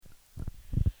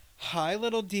Hi,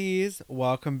 little D's.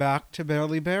 Welcome back to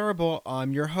Barely Bearable.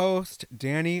 I'm your host,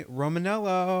 Danny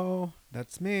Romanello.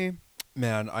 That's me.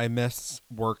 Man, I miss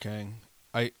working.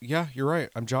 Yeah, you're right.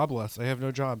 I'm jobless. I have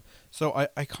no job. So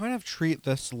I kind of treat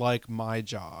this like my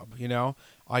job, you know?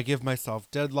 I give myself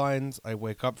deadlines. I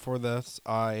wake up for this.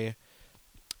 I'm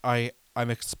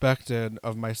expected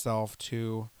of myself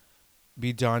to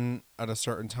be done at a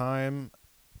certain time,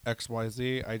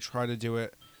 XYZ. I try to do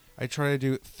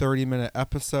 30-minute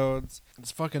episodes.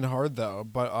 It's fucking hard though,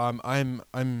 but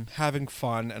I'm having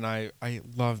fun and I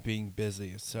love being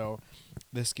busy. So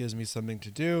this gives me something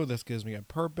to do. This gives me a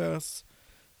purpose.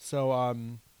 So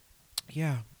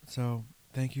yeah. So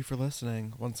thank you for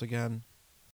listening once again.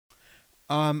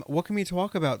 What can we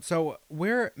talk about? So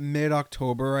we're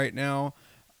mid-October right now.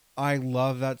 I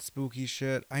love that spooky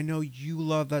shit. I know you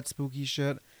love that spooky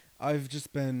shit. I've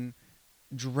just been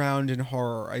drowned in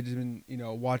horror. I've been,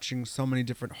 watching so many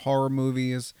different horror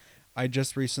movies. I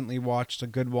just recently watched a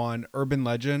good one, Urban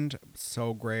Legend.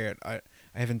 So great. I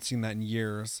haven't seen that in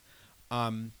years.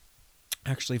 Um,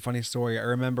 Actually, funny story. I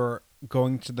remember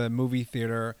going to the movie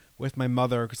theater with my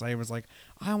mother because I was like,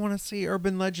 I want to see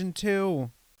Urban Legend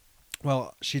too.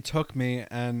 Well, she took me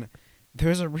and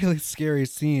there's a really scary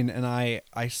scene and I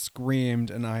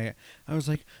screamed and I was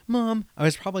like, "Mom." I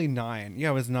was probably 9. Yeah,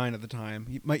 I was 9 at the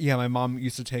time. My mom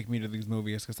used to take me to these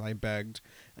movies cuz I begged.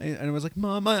 And I was like,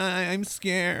 "Mom, I'm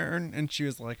scared." And she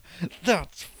was like,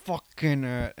 "That's fucking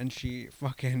it." And she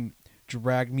fucking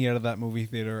dragged me out of that movie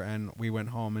theater and we went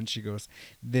home and she goes,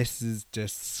 "This is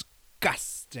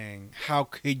disgusting. How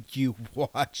could you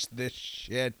watch this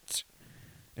shit?"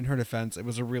 In her defense, it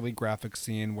was a really graphic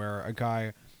scene where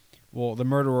the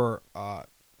murderer,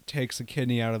 takes a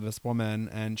kidney out of this woman,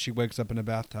 and she wakes up in a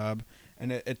bathtub,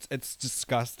 and it's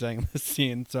disgusting the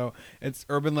scene. So it's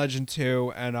Urban Legend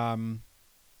 2, and I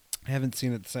haven't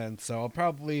seen it since. So I'll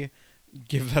probably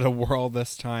give that a whirl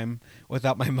this time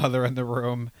without my mother in the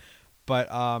room. But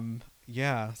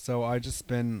yeah. So I just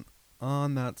been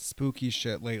on that spooky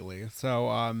shit lately.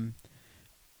 So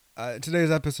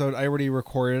today's episode, I already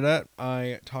recorded it.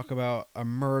 I talk about a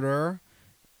murder.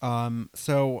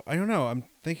 So I don't know. I'm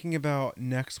thinking about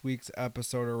next week's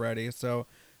episode already. So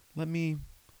let me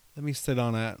let me sit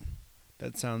on it.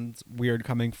 That sounds weird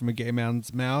coming from a gay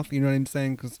man's mouth. You know what I'm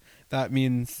saying? Because that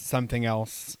means something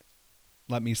else.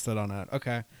 Let me sit on it.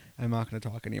 Okay, I'm not gonna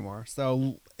talk anymore.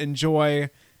 So enjoy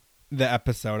the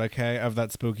episode, okay, of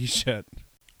that spooky shit.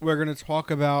 We're gonna talk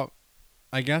about,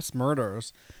 I guess,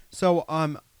 murders. So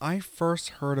I first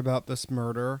heard about this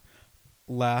murder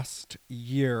last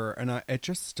year, and it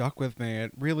just stuck with me.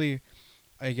 It really,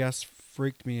 I guess,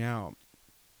 freaked me out.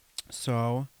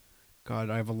 So, God,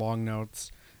 I have a long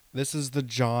notes. This is the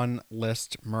John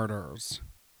List murders.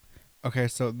 Okay,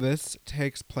 so this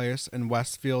takes place in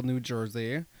Westfield, New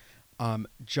Jersey.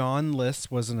 John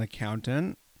List was an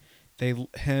accountant.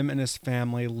 Him and his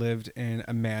family lived in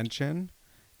a mansion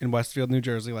in Westfield, New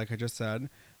Jersey, like I just said,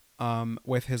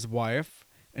 with his wife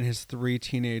and his 3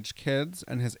 teenage kids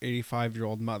and his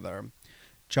 85-year-old mother.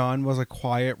 John was a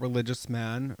quiet religious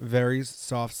man, very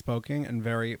soft spoken and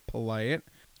very polite.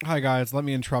 Hi, guys, let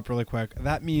me interrupt really quick.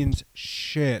 That means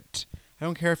shit. I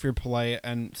don't care if you're polite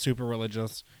and super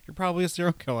religious. You're probably a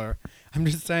serial killer. I'm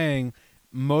just saying,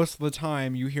 most of the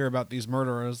time you hear about these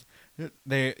murderers,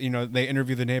 they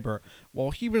interview the neighbor.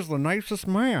 Well, he was the nicest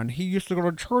man. He used to go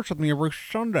to church with me every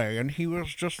Sunday, and he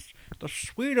was just the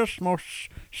sweetest, most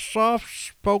soft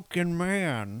spoken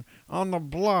man on the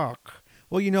block.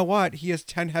 Well, you know what? He has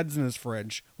 10 heads in his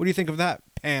fridge. What do you think of that,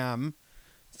 Pam?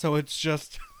 So it's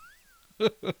just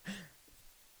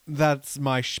that's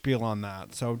my spiel on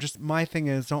that. So just my thing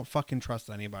is, don't fucking trust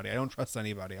anybody. I don't trust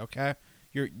anybody. Okay,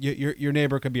 your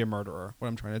neighbor could be a murderer. What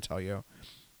I'm trying to tell you.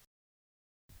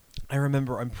 I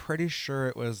remember. I'm pretty sure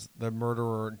it was the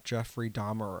murderer Jeffrey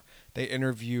Dahmer. They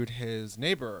interviewed his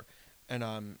neighbor,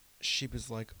 and she was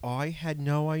like, "Oh, I had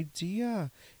no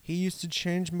idea. He used to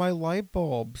change my light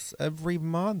bulbs every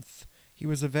month. He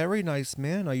was a very nice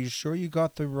man. Are you sure you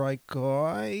got the right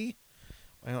guy?"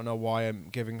 I don't know why I'm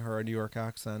giving her a New York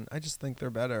accent. I just think they're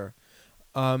better.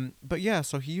 But yeah,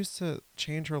 so he used to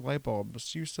change her light bulbs.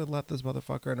 She used to let this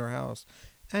motherfucker in her house.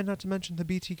 And not to mention the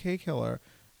BTK killer.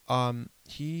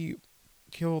 He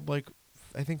killed like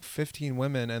I think 15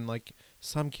 women and like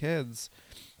some kids,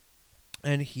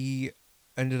 and he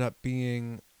ended up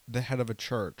being the head of a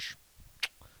church.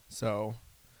 So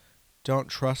don't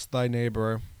trust thy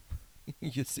neighbor.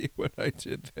 You see what I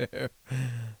did there?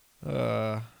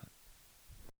 Uh,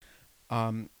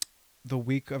 um, the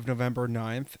week of November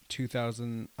 9th,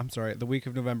 2000, the week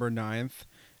of November 9th,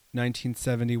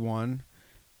 1971,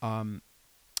 um,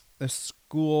 the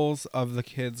schools of the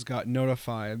kids got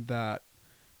notified that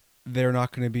they're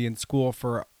not going to be in school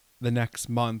for the next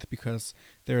month because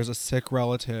there's a sick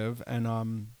relative,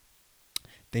 and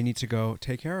they need to go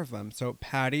take care of them. So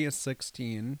Patty is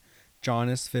 16, John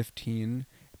is 15,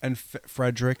 and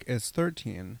Frederick is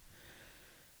 13.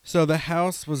 So the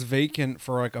house was vacant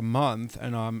for like a month,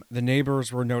 and the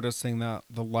neighbors were noticing that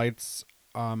the lights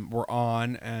were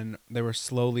on and they were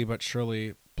slowly but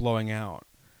surely blowing out.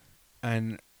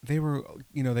 And they were,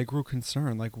 they grew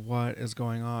concerned, like, what is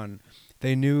going on?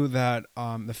 They knew that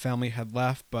the family had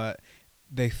left, but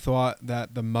they thought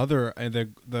that the mother,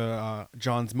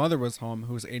 John's mother was home,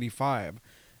 who was 85.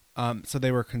 So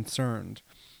they were concerned.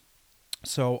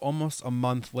 So almost a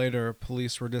month later,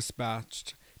 police were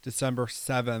dispatched, December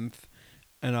 7th,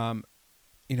 and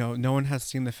no one has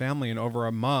seen the family in over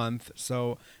a month.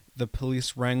 So the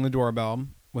police rang the doorbell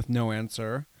with no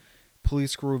answer.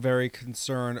 Police grew very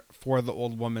concerned for the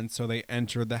old woman, so they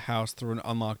entered the house through an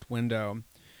unlocked window.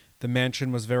 The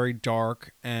mansion was very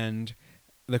dark, and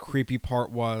the creepy part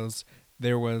was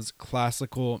there was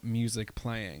classical music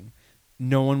playing.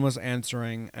 No one was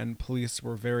answering, and police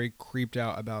were very creeped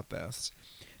out about this.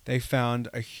 They found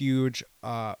a huge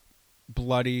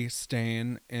bloody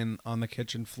stain on the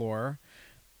kitchen floor.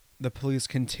 The police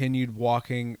continued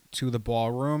walking to the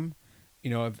ballroom.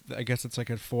 I guess it's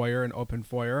like a foyer, an open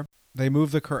foyer. They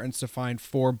moved the curtains to find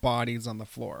 4 bodies on the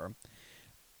floor.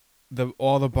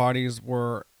 All the bodies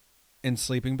were in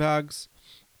sleeping bags.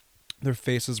 Their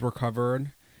faces were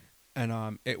covered,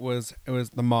 and it was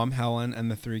the mom, Helen,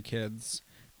 and the 3 kids.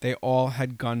 They all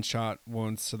had gunshot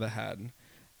wounds to the head,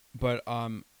 but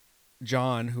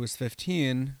John, who was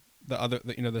 15,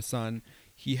 the son,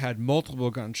 he had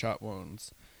multiple gunshot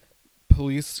wounds.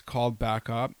 Police called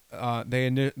backup. They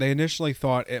initially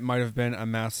thought it might have been a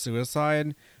mass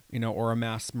suicide, or a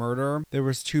mass murder. There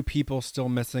was 2 people still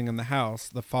missing in the house,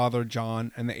 the father,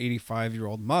 John, and the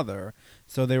 85-year-old mother.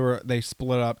 So they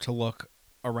split up to look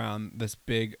around this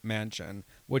big mansion,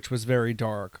 which was very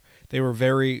dark. They were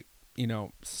very,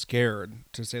 scared,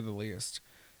 to say the least.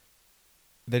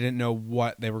 They didn't know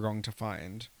what they were going to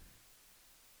find.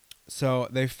 So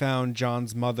they found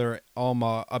John's mother,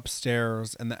 Alma,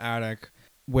 upstairs in the attic,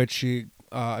 which she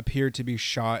appeared to be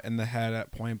shot in the head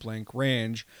at point blank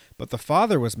range, but the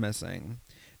father was missing.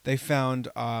 They found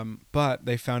a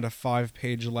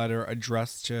 5-page letter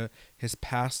addressed to his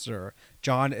pastor.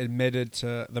 John admitted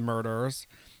to the murders,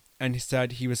 and he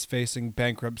said he was facing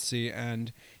bankruptcy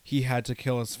and he had to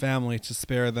kill his family to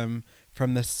spare them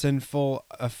from the sinful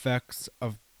effects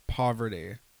of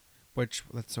poverty. Which,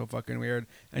 that's so fucking weird.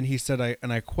 And he said,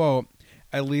 I quote,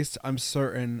 "At least I'm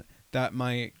certain that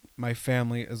my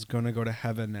family is going to go to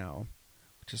heaven now,"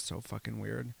 which is so fucking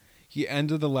weird. He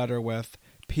ended the letter with,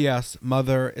 "P.S.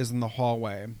 Mother is in the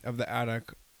hallway of the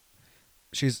attic.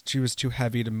 She was too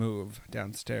heavy to move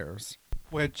downstairs."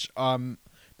 Which,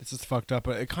 this is fucked up,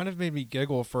 but it kind of made me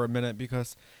giggle for a minute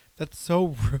because that's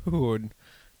so rude.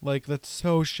 Like, that's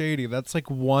so shady. That's like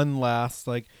one last,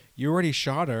 like, you already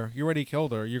shot her. You already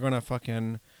killed her. You're going to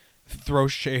fucking throw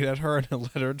shade at her in a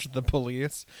letter to the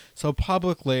police. So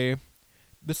publicly,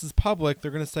 this is public. They're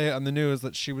going to say it on the news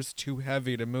that she was too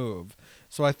heavy to move.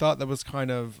 So I thought that was kind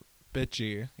of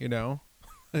bitchy,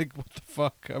 Like, what the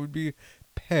fuck? I would be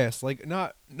pissed. Like,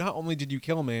 not only did you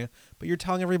kill me, but you're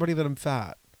telling everybody that I'm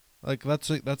fat. Like, that's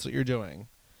what you're doing.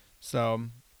 So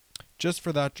just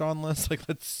for that, John List, like,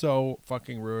 that's so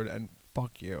fucking rude, and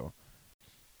fuck you.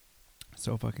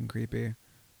 So fucking creepy.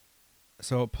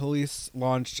 So police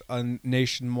launched a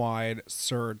nationwide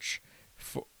search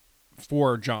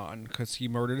for John because he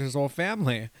murdered his whole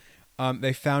family.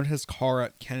 They found his car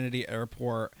at Kennedy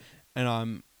Airport,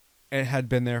 and it had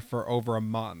been there for over a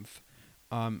month.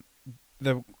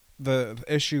 The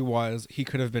issue was he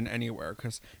could have been anywhere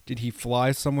because did he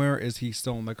fly somewhere? Is he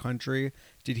still in the country?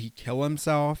 Did he kill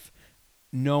himself?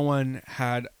 No one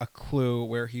had a clue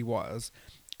where he was.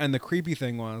 And the creepy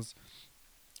thing was,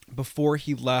 before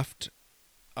he left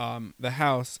the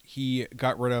house, he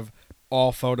got rid of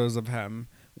all photos of him,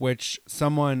 which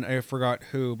someone, I forgot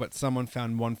who, but someone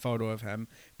found one photo of him.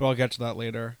 But I'll get to that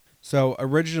later. So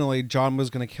originally, John was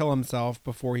going to kill himself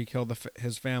before he killed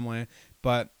his family,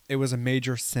 but it was a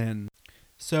major sin.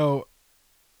 So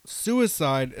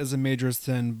suicide is a major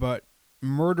sin, but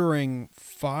murdering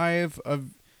 5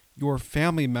 of your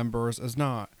family members is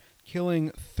not.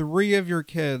 Killing 3 of your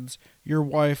kids, your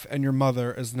wife, and your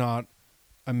mother is not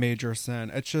a major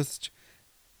sin. It's just,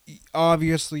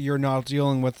 obviously, you're not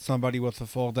dealing with somebody with a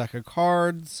full deck of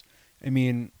cards. I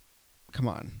mean, come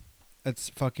on. It's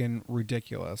fucking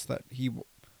ridiculous that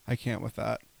I can't with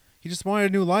that. He just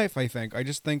wanted a new life, I think. I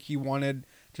just think he wanted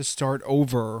to start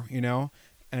over, you know.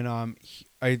 And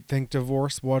I think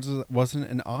divorce wasn't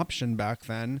an option back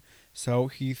then. So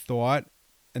he thought,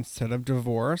 instead of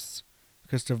divorce,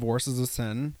 because divorce is a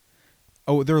sin.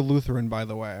 Oh, they're Lutheran, by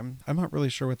the way. I'm not really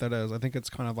sure what that is. I think it's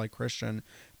kind of like Christian.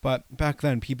 But back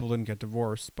then, people didn't get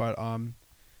divorced. But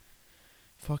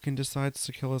fucking decides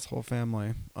to kill his whole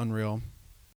family. Unreal.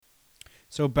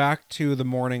 So back to the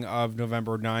morning of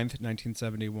November 9th,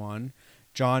 1971.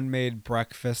 John made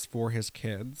breakfast for his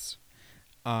kids.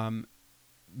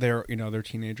 They're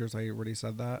teenagers. I already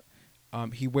said that.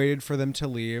 He waited for them to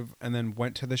leave and then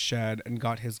went to the shed and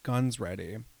got his guns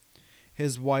ready.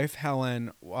 His wife,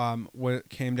 Helen,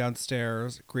 came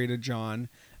downstairs, greeted John,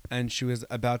 and she was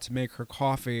about to make her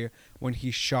coffee when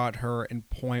he shot her in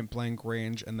point blank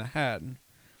range in the head.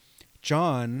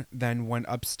 John then went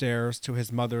upstairs to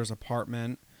his mother's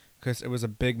apartment because it was a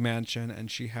big mansion and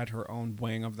she had her own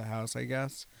wing of the house, I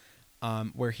guess,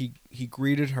 where he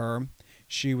greeted her.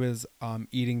 She was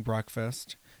eating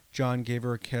breakfast. John gave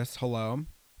her a kiss, hello.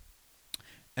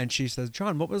 And she says,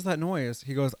 John, what was that noise?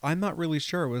 He goes, I'm not really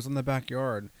sure. It was in the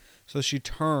backyard. So she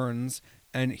turns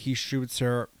and he shoots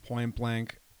her point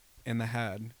blank in the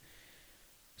head.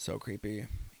 So creepy.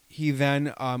 He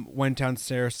then went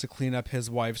downstairs to clean up his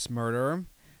wife's murder,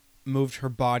 moved her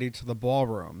body to the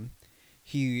ballroom.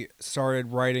 He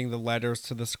started writing the letters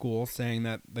to the school saying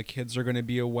that the kids are going to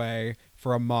be away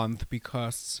for a month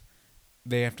because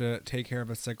they have to take care of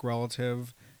a sick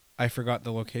relative. I forgot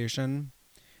the location,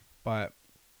 but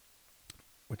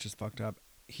which is fucked up.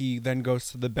 He then goes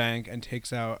to the bank and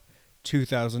takes out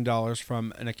 $2,000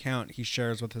 from an account he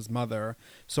shares with his mother.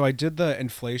 So I did the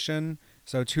inflation.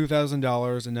 So $2,000 in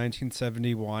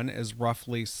 1971 is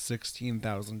roughly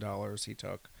 $16,000 he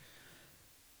took.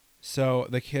 So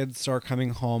the kids start coming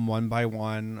home one by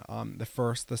one. The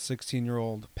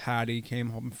 16-year-old Patty came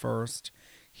home first.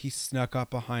 He snuck up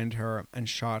behind her and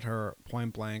shot her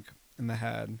point blank in the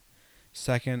head.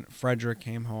 Second, Frederick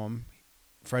came home.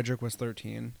 Frederick was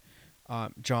 13.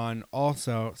 John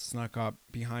also snuck up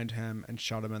behind him and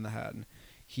shot him in the head.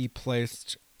 He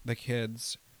placed the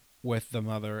kids with the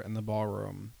mother in the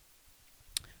ballroom.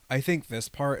 I think this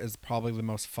part is probably the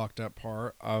most fucked up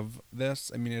part of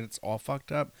this. I mean, it's all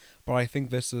fucked up, but I think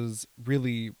this is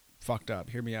really fucked up.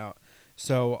 Hear me out.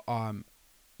 So,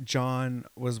 John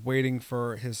was waiting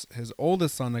for his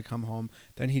oldest son to come home.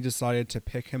 Then he decided to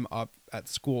pick him up at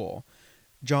school.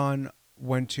 John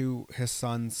went to his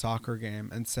son's soccer game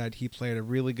and said he played a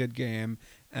really good game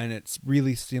and it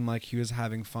really seemed like he was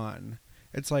having fun.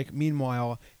 It's like,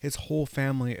 meanwhile, his whole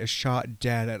family is shot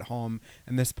dead at home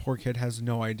and this poor kid has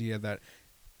no idea that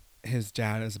his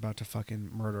dad is about to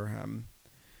fucking murder him.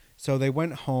 So they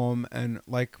went home and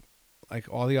like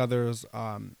all the others,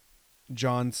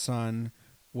 John's son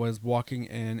was walking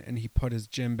in and he put his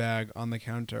gym bag on the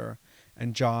counter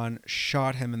and John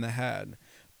shot him in the head.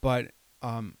 But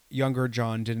younger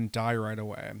John didn't die right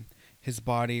away. His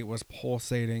body was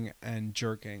pulsating and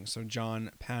jerking, so John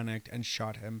panicked and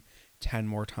shot him 10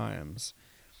 more times.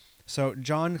 So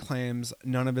John claims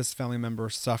none of his family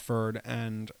members suffered,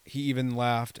 and he even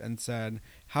laughed and said,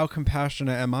 "How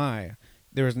compassionate am I?"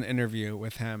 There was an interview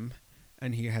with him,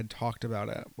 and he had talked about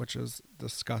it, which is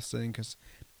disgusting because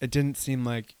it didn't seem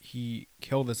like he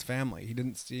killed his family. He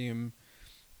didn't seem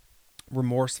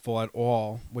remorseful at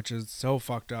all, which is so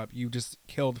fucked up. You just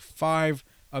killed 5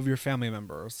 of your family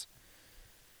members.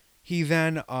 He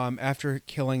then, after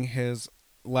killing his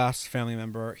last family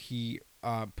member, he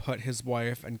put his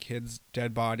wife and kids'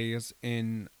 dead bodies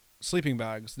in sleeping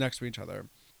bags next to each other.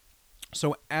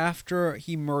 So after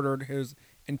he murdered his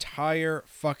entire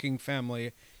fucking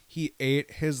family, he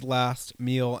ate his last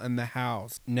meal in the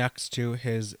house next to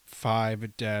his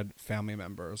 5 dead family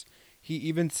members. He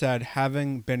even said,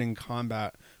 having been in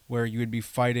combat where you would be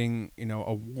fighting,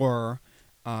 a war,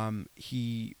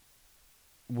 he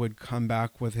would come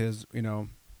back with his,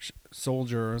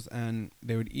 soldiers and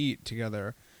they would eat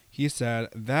together. He said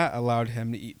that allowed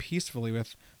him to eat peacefully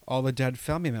with all the dead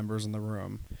family members in the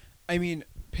room. I mean,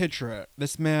 picture it.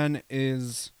 This man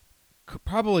is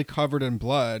probably covered in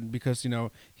blood because,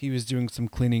 he was doing some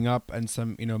cleaning up and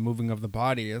some, moving of the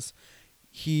bodies.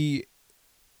 He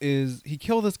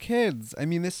killed his kids. I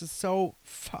mean, this is so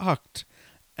fucked.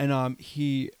 And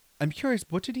I'm curious,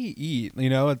 what did he eat?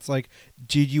 It's like,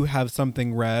 did you have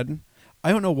something red?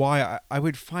 I don't know why. I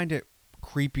would find it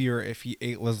creepier if he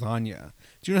ate lasagna.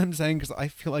 Do you know what I'm saying? Because I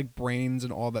feel like brains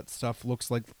and all that stuff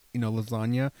looks like,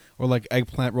 lasagna or like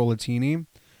eggplant rollatini.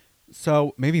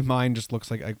 So maybe mine just looks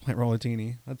like eggplant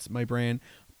rollatini. That's my brain.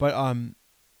 But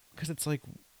because it's like,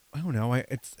 I don't know.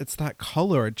 It's that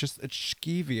color. It's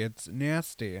skeevy. It's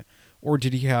nasty. Or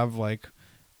did he have like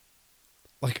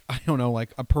like, I don't know,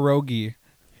 like a pierogi.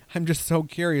 I'm just so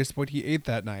curious what he ate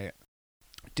that night.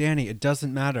 Danny, it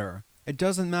doesn't matter. It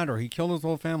doesn't matter. He killed his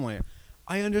whole family.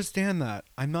 I understand that.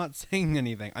 I'm not saying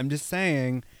anything. I'm just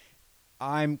saying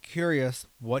I'm curious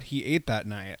what he ate that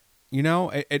night. You know,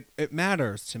 it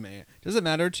matters to me. Does it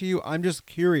matter to you? I'm just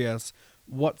curious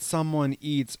what someone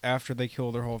eats after they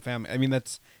kill their whole family. I mean,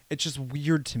 it's just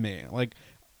weird to me. Like,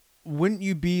 wouldn't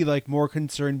you be like more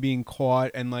concerned being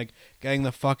caught and like getting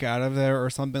the fuck out of there or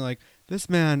something? Like, this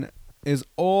man is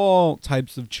all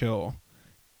types of chill,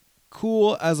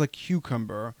 cool as a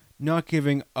cucumber, not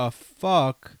giving a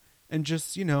fuck, and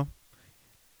just, you know,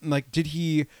 like, did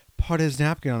he put his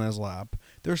napkin on his lap?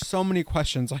 There's so many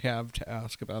questions I have to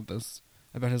ask about this,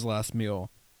 about his last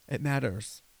meal. It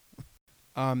matters.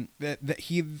 That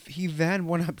he then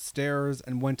went upstairs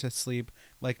and went to sleep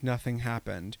like nothing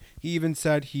happened. He even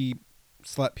said he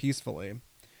slept peacefully.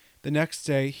 The next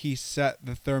day, he set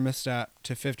the thermostat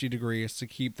to 50 degrees to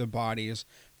keep the bodies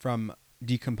from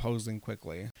decomposing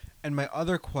quickly. And my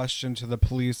other question to the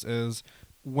police is,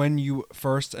 when you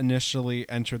first initially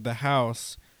entered the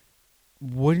house,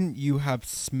 wouldn't you have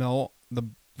smelt the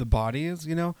bodies,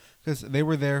 you know? Because they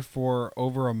were there for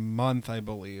over a month, I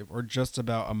believe, or just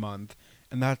about a month.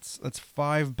 And that's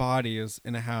 5 bodies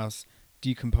in a house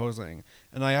decomposing.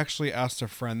 And I actually asked a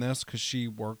friend this because she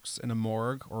works in a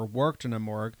morgue, or worked in a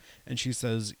morgue, and she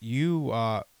says you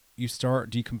start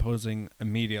decomposing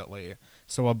immediately.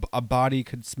 So a body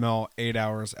could smell 8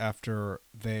 hours after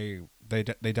they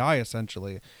die,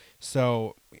 essentially.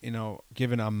 So, you know,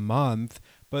 given a month,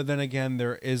 but then again,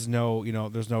 there is no, you know,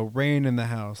 there's no rain in the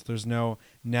house, there's no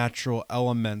natural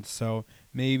elements, so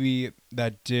maybe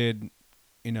that did,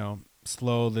 you know,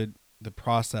 slow the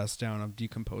process down of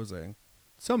decomposing.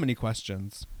 So many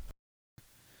questions.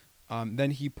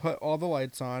 Then he put all the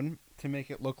lights on to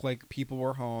make it look like people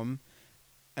were home,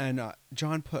 and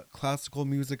John put classical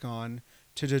music on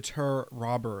to deter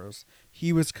robbers.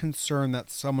 He was concerned that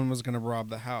someone was going to rob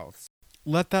the house.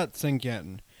 Let that sink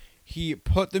in. He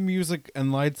put the music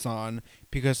and lights on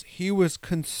because he was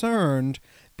concerned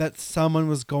that someone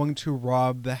was going to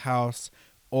rob the house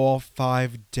all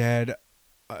 5 dead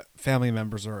family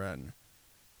members are in.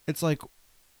 It's like,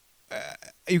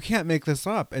 you can't make this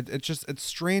up. It's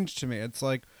strange to me. It's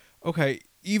like, okay,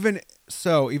 even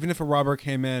so, even if a robber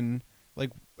came in, like,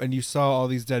 and you saw all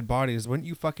these dead bodies, wouldn't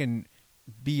you fucking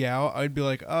be out? I'd be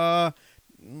like, I'm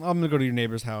gonna go to your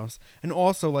neighbor's house. And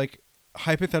also, like,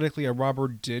 hypothetically, a robber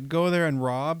did go there and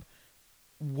rob,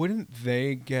 wouldn't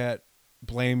they get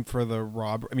blamed for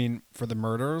the for the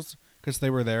murders because they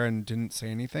were there and didn't say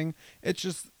anything?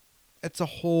 It's a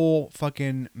whole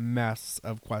fucking mess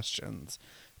of questions.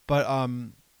 But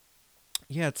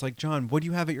yeah, it's like, John, what do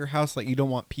you have at your house that you don't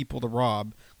want people to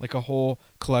rob? Like a whole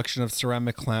collection of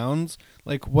ceramic clowns?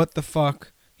 Like, what the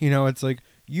fuck? You know, it's like,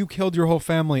 you killed your whole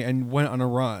family and went on a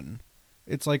run.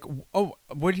 It's like, oh,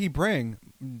 what did he bring?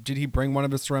 Did he bring one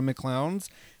of his ceramic clowns?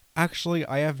 Actually,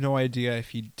 I have no idea if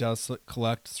he does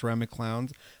collect ceramic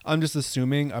clowns. I'm just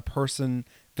assuming a person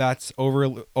that's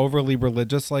overly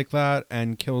religious like that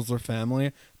and kills their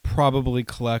family probably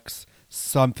collects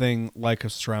something like a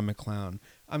ceramic clown.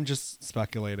 I'm just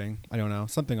speculating. I don't know.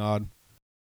 Something odd.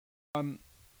 Um,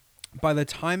 by the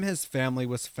time his family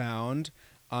was found,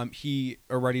 he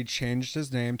already changed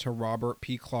his name to Robert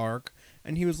P. Clark,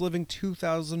 and he was living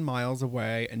 2,000 miles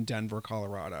away in Denver,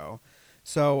 Colorado.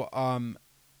 So,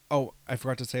 oh, I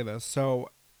forgot to say this. So,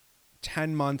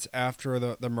 10 months after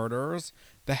the murders,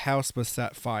 the house was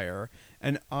set fire.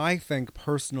 And I think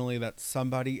personally that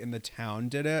somebody in the town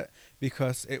did it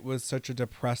because it was such a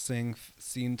depressing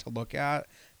scene to look at,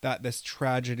 that this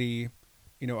tragedy,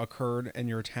 you know, occurred in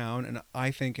your town. And I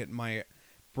think it might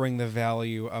bring the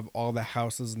value of all the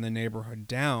houses in the neighborhood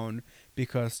down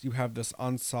because you have this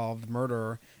unsolved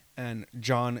murder and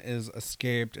John is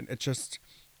escaped, and it's just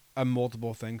a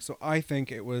multiple thing. So I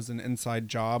think it was an inside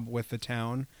job with the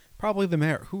town, probably the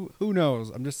mayor. Who knows?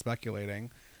 I'm just speculating.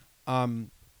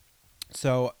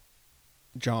 So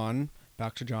John,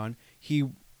 back to John, he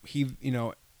you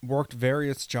know, worked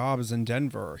various jobs in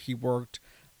Denver. He worked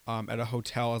at a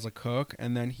hotel as a cook,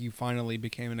 and then he finally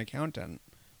became an accountant.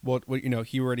 Well, you know,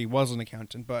 he already was an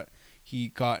accountant, but he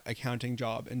got accounting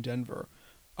job in Denver.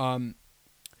 Um,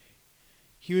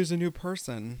 he was a new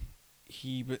person.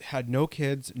 He had no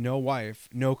kids, no wife,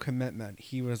 no commitment.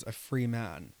 He was a free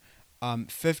man.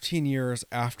 15 years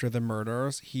after the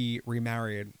murders, he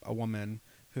remarried a woman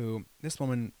who, this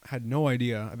woman had no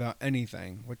idea about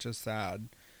anything, which is sad.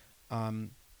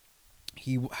 Um,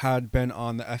 he had been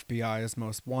on the FBI's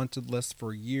most wanted list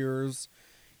for years.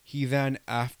 He then,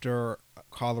 after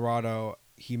Colorado,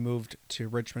 he moved to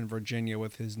Richmond, Virginia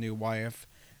with his new wife,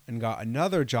 and got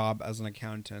another job as an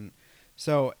accountant.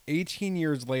 So 18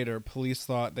 years later, police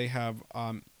thought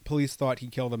he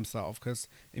killed himself because,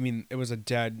 I mean, it was a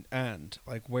dead end.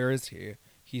 Like, where is he?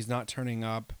 He's not turning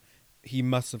up. He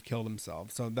must have killed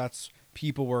himself. So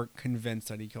people were convinced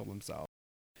that he killed himself.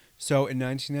 So in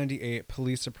 1998,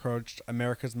 police approached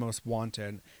America's Most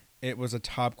Wanted. It was a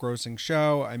top grossing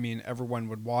show. I mean, everyone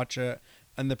would watch it.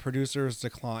 And the producers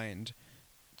declined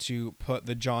to put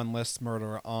the John List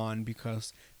murder on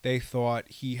because they thought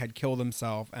he had killed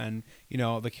himself, and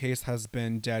the case has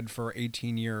been dead for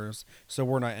 18 years, so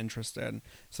we're not interested.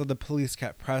 So the police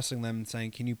kept pressing them and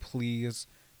saying, can you please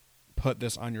put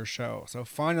this on your show? So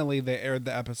finally they aired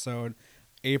the episode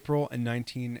April in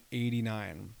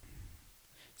 1989.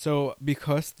 So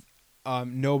because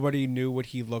nobody knew what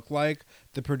he looked like,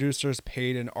 the producers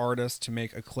paid an artist to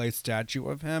make a clay statue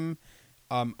of him,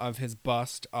 of his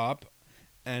bust up,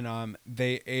 and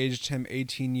they aged him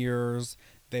 18 years.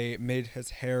 They made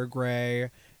his hair gray.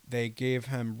 They gave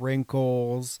him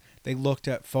wrinkles. They looked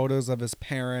at photos of his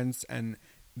parents and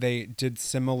they did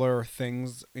similar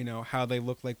things, how they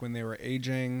looked like when they were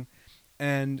aging.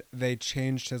 And they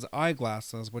changed his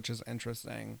eyeglasses, which is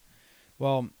interesting.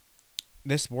 Well,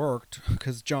 this worked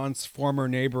because John's former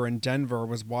neighbor in Denver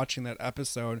was watching that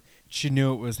episode. She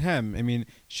knew it was him. I mean,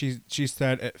 she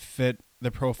said it fit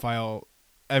the profile,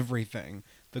 everything.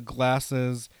 The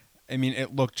glasses, I mean,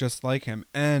 it looked just like him.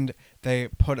 And they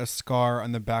put a scar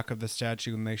on the back of the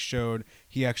statue, and they showed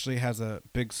he actually has a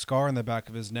big scar on the back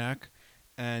of his neck.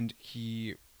 And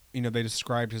they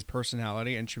described his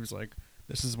personality, and she was like,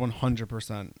 this is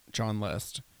 100% John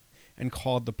List, and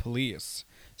called the police.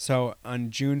 So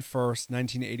on June 1st,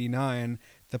 1989,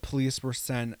 the police were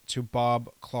sent to Bob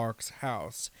Clark's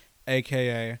house,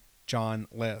 aka John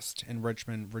List, in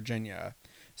Richmond, Virginia.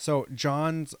 So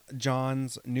John's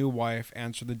new wife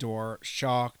answered the door,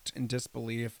 shocked and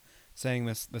disbelief, saying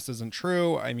this isn't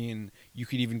true. I mean, you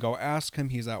could even go ask him.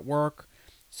 He's at work.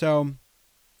 So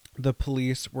the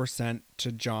police were sent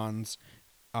to John's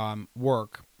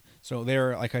work. So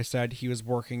there, like I said, he was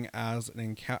working as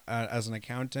an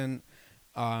accountant.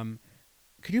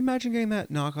 Could you imagine getting that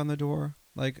knock on the door,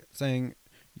 like saying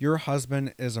your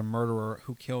husband is a murderer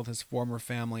who killed his former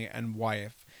family and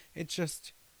wife? It's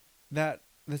just that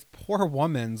this poor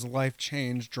woman's life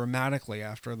changed dramatically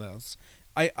after this.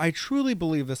 I truly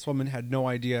believe this woman had no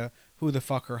idea who the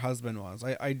fuck her husband was.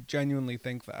 I genuinely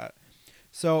think that.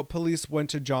 So police went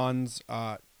to John's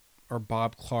or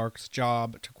Bob Clark's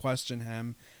job to question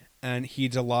him, and he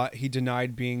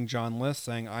denied being John List,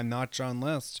 saying, I'm not John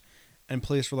List. And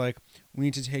police were like, we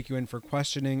need to take you in for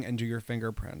questioning and do your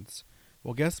fingerprints.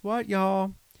 Well, guess what,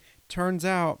 y'all? Turns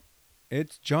out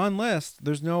it's John List.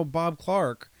 There's no Bob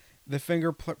Clark. The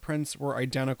fingerprints were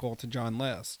identical to John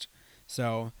List.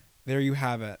 So there you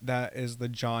have it. That is the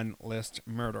John List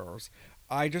murders.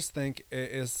 I just think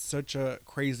it is such a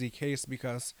crazy case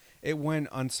because it went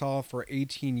unsolved for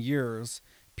 18 years.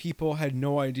 People had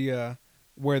no idea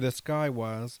where this guy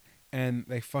was, and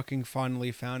they fucking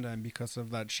finally found him because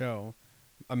of that show,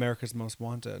 America's Most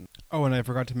Wanted. Oh, and I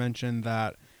forgot to mention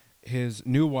that his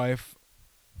new wife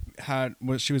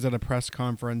she was at a press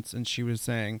conference, and she was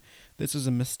saying, this is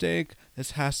a mistake.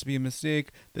 This has to be a mistake.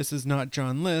 This is not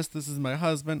John List. This is my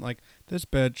husband. Like, this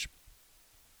bitch,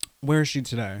 where is she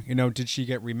today? Did she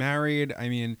get remarried? I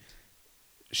mean,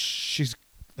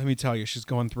 let me tell you, she's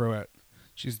going through it.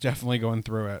 She's definitely going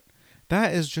through it.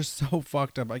 That is just so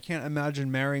fucked up. I can't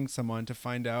imagine marrying someone to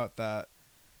find out that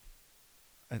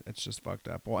it's just fucked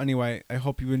up. Well, anyway, I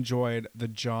hope you enjoyed the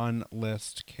John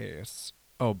List case.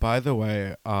 Oh, by the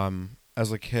way,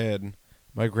 as a kid,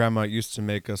 my grandma used to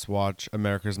make us watch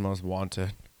America's Most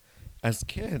Wanted as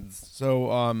kids.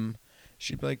 So,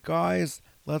 she'd be like, guys,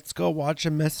 let's go watch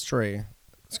a mystery.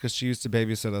 It's because she used to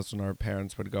babysit us when our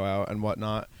parents would go out and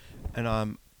whatnot.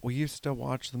 And, we used to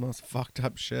watch the most fucked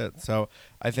up shit. So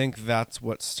I think that's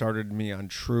what started me on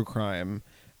true crime.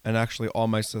 And actually all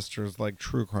my sisters like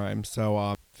true crime.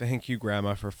 So thank you,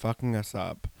 Grandma, for fucking us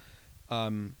up.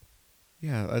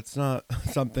 Yeah, that's not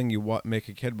something you make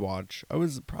a kid watch. I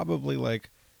was probably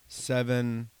like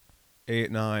 7,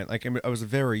 8, 9. Like, I was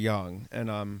very young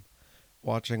and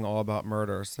watching all about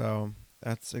murder. So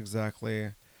that's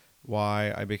exactly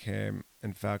why I became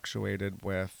infatuated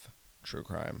with true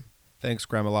crime. Thanks,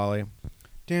 Grandma Lolly.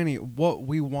 Danny, what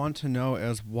we want to know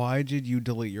is, why did you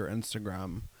delete your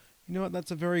Instagram? You know what?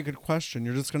 That's a very good question.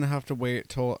 You're just going to have to wait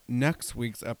till next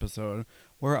week's episode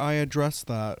where I address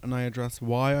that, and I address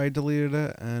why I deleted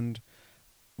it and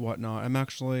whatnot. I'm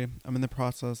in the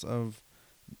process of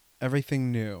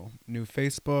everything new. New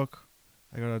Facebook.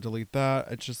 I got to delete that.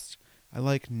 I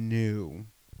like new.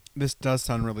 this does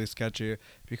sound really sketchy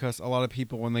because a lot of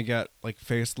people, when they get like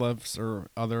facelifts or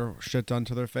other shit done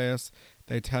to their face,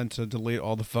 they tend to delete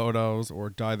all the photos or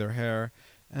dye their hair.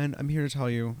 And I'm here to tell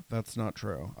you that's not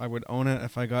true. I would own it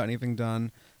if I got anything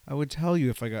done. I would tell you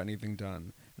if I got anything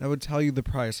done. And I would tell you the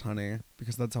price, honey,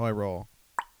 because that's how I roll.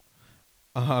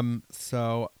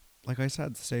 So like I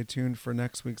said, stay tuned for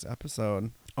next week's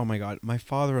episode. Oh my god, my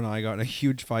father and I got in a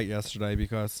huge fight yesterday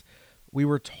because we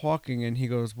were talking and he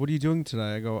goes, "What are you doing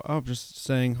today?" I go, "Oh, just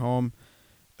staying home."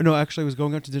 No, actually I was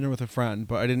going out to dinner with a friend,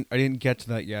 but I didn't get to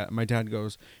that yet. My dad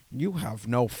goes, "You have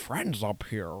no friends up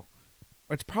here.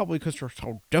 It's probably because you're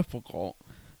so difficult."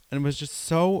 And it was just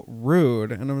so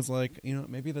rude. And I was like,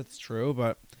 maybe that's true,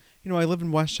 but I live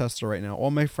in Westchester right now.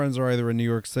 All my friends are either in New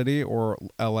York City or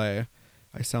LA.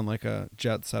 I sound like a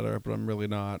jet setter, but I'm really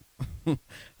not.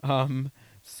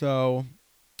 So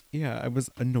yeah, I was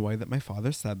annoyed that my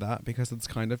father said that because it's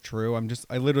kind of true.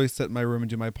 I literally sit in my room and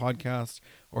do my podcast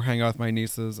or hang out with my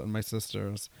nieces and my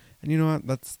sisters. And you know what?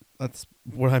 That's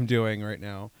what I'm doing right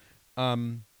now.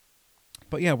 Um,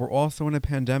 but yeah, we're also in a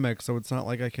pandemic, so it's not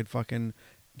like I could fucking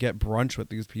get brunch with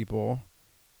these people.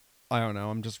 I don't know.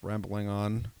 I'm just rambling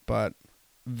on, but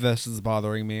this is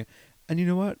bothering me. And you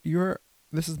know what?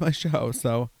 This is my show,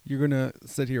 so you're gonna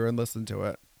sit here and listen to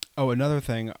it. Oh, another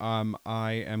thing.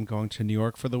 I am going to New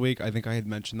York for the week. I think I had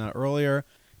mentioned that earlier.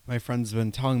 My friend's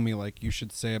been telling me like you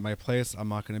should stay at my place. I'm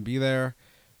not gonna be there.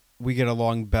 We get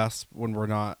along best when we're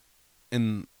not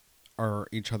in our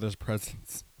each other's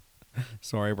presence.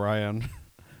 Sorry, Brian.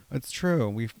 It's true.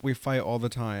 We fight all the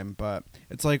time, but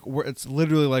it's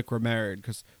literally like we're married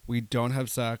because we don't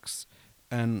have sex,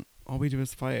 and all we do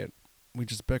is fight. We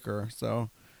just bicker. So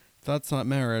if that's not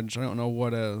marriage, I don't know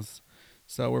what is.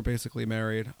 So we're basically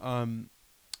married. But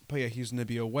yeah, he's gonna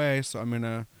be away, so I'm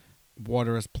gonna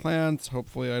water his plants.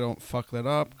 Hopefully, I don't fuck that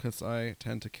up because I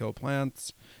tend to kill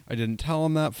plants. I didn't tell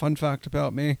him that fun fact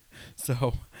about me,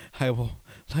 so I will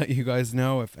let you guys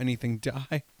know if anything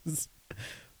dies.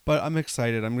 But I'm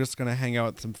excited. I'm just gonna hang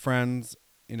out with some friends,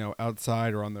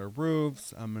 outside or on their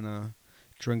roofs. I'm gonna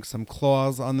drink some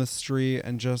claws on the street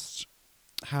and just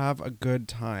have a good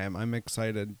time. I'm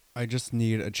excited. I just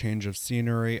need a change of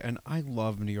scenery, and I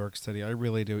love New York City. I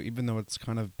really do, even though it's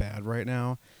kind of bad right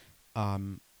now.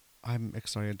 Um, I'm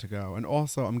excited to go, and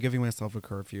also I'm giving myself a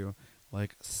curfew.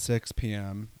 Like 6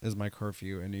 p.m. is my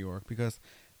curfew in New York because,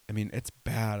 I mean, it's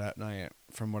bad at night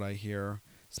from what I hear,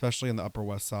 especially in the Upper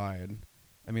West Side.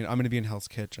 I mean, I'm gonna be in Hell's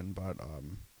Kitchen, but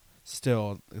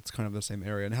still, it's kind of the same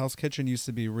area. And Hell's Kitchen used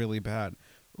to be really bad.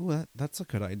 Ooh, that's a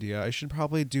good idea. I should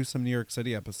probably do some New York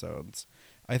City episodes.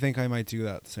 I think I might do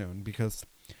that soon because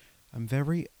I'm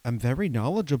very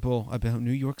knowledgeable about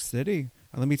New York City.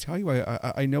 And let me tell you,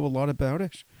 I know a lot about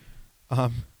it.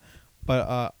 Um,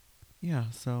 but yeah,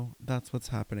 so that's what's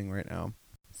happening right now.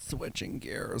 Switching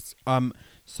gears.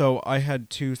 So I had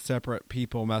two separate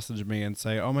people message me and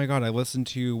say, "Oh my god, I listen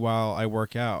to you while I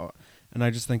work out." And I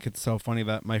just think it's so funny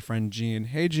that my friend Jean,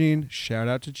 hey Jean, shout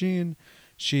out to Jean,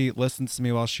 she listens to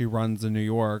me while she runs in New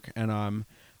York, and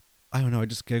I don't know, I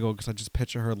just giggle because I just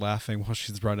picture her laughing while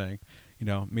she's running,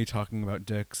 me talking about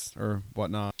dicks or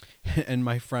whatnot. And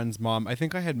my friend's mom, I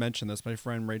think I had mentioned this, my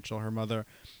friend Rachel, her mother,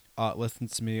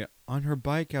 listens to me on her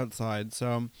bike outside.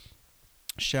 So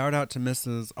shout out to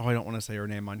Mrs. Oh, I don't want to say her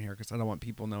name on here because I don't want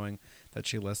people knowing that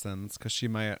she listens because she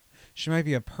might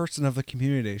be a person of the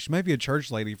community. She might be a church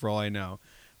lady for all I know.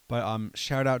 But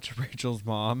shout out to Rachel's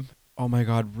mom. Oh my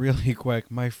god, really quick,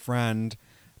 my friend,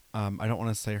 I don't want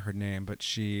to say her name, but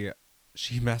she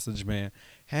messaged me,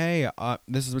 "Hey,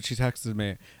 this is what she texted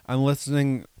me. I'm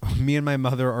listening. Me and my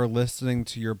mother are listening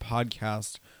to your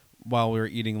podcast while we were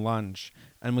eating lunch,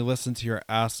 and we listened to your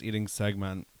ass eating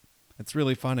segment. It's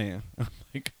really funny."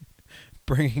 Like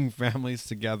bringing families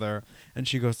together. And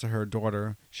she goes to her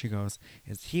daughter. She goes,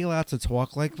 "Is he allowed to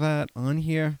talk like that on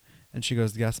here?" And she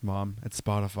goes, "Yes, mom. It's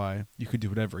Spotify. You could do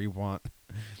whatever you want."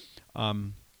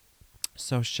 Um,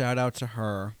 so shout out to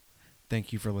her.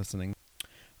 Thank you for listening.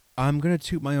 I'm gonna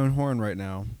toot my own horn right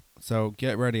now. So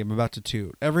get ready. I'm about to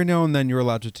toot. Every now and then you're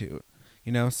allowed to toot.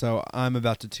 So I'm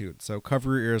about to toot. So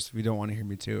cover your ears if you don't want to hear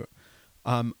me toot.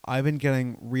 I've been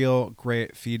getting real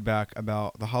great feedback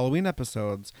about the Halloween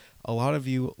episodes. A lot of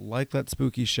you like that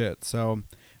spooky shit. So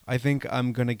I think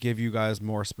I'm going to give you guys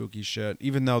more spooky shit,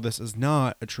 even though this is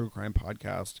not a true crime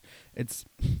podcast. It's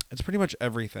pretty much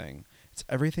everything. It's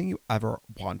everything you ever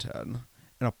wanted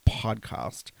in a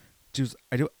podcast.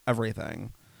 I do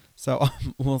everything. So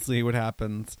we'll see what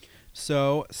happens.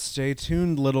 So stay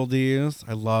tuned, little D's.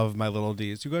 I love my little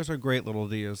D's. You guys are great, little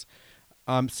D's.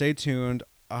 Stay tuned.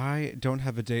 I don't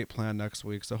have a date planned next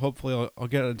week, so hopefully I'll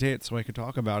get a date so I can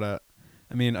talk about it.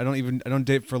 I mean, I don't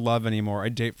date for love anymore. I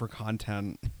date for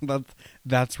content.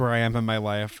 That's where I am in my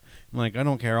life. I'm like, I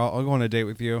don't care. I'll go on a date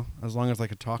with you as long as I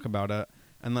could talk about it,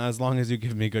 and as long as you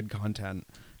give me good content.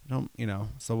 I don't,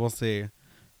 So we'll see.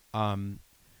 Um,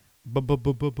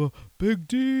 Big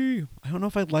D. I don't know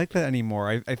if I'd like that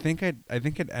anymore. I think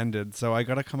it ended. So I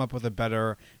got to come up with a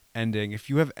better ending. If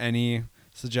you have any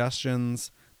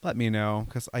suggestions, let me know,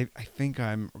 because I think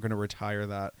I'm gonna retire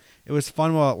that. It was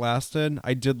fun while it lasted.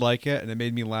 I did like it and it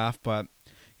made me laugh, but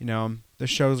the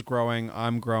show's growing,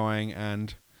 I'm growing,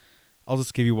 and I'll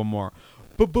just give you one more.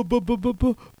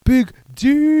 Big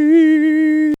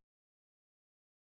D.